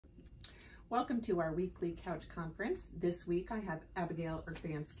Welcome to our weekly couch conference. This week I have Abigail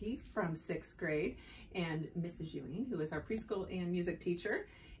Urbanski from 6th grade and Mrs. Ewing, who is our preschool and music teacher,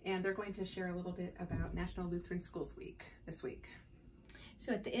 and they're going to share a little bit about National Lutheran Schools Week this week.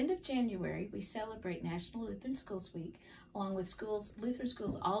 So at the end of January, we celebrate National Lutheran Schools Week, along with Lutheran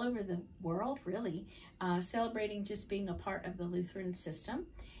schools all over the world, really, celebrating just being a part of the Lutheran system.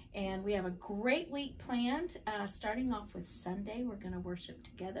 And we have a great week planned, starting off with Sunday. We're going to worship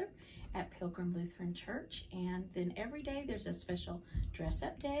together at Pilgrim Lutheran Church. And then every day there's a special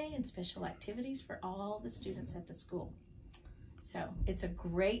dress-up day and special activities for all the students at the school. So it's a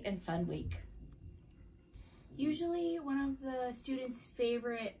great and fun week. Usually one of the students'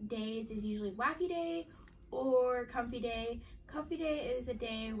 favorite days is usually Wacky Day or Comfy Day. Comfy Day is a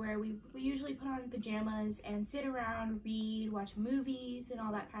day where we usually put on pajamas and sit around, read, watch movies, and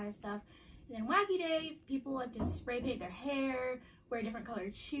all that kind of stuff. And then Wacky Day, people like to spray paint their hair, wear different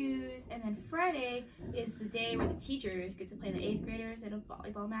colored shoes. And then Friday is the day where the teachers get to play the 8th graders in a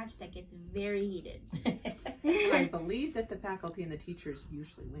volleyball match that gets very heated. I believe that the faculty and the teachers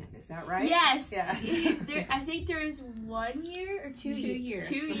usually win. Is that right? Yes. Yes. I think there was 1 year or 2 years.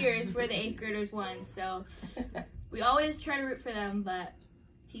 2 years where the 8th graders won. So we always try to root for them, but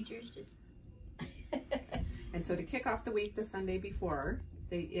teachers just... And so to kick off the week the Sunday before,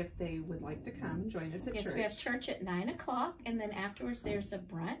 if they would like to come, join us at church. Yes, we have church at 9 o'clock, and then afterwards there's a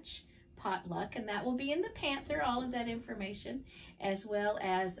brunch potluck, and that will be in the Panther, all of that information, as well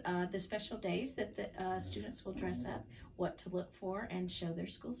as the special days that the students will dress up, what to look for, and show their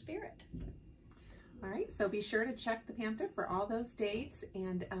school spirit. All right, so be sure to check the Panther for all those dates,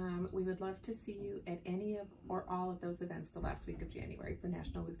 and we would love to see you at any of or all of those events the last week of January for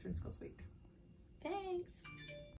National Lutheran Schools Week. Thanks.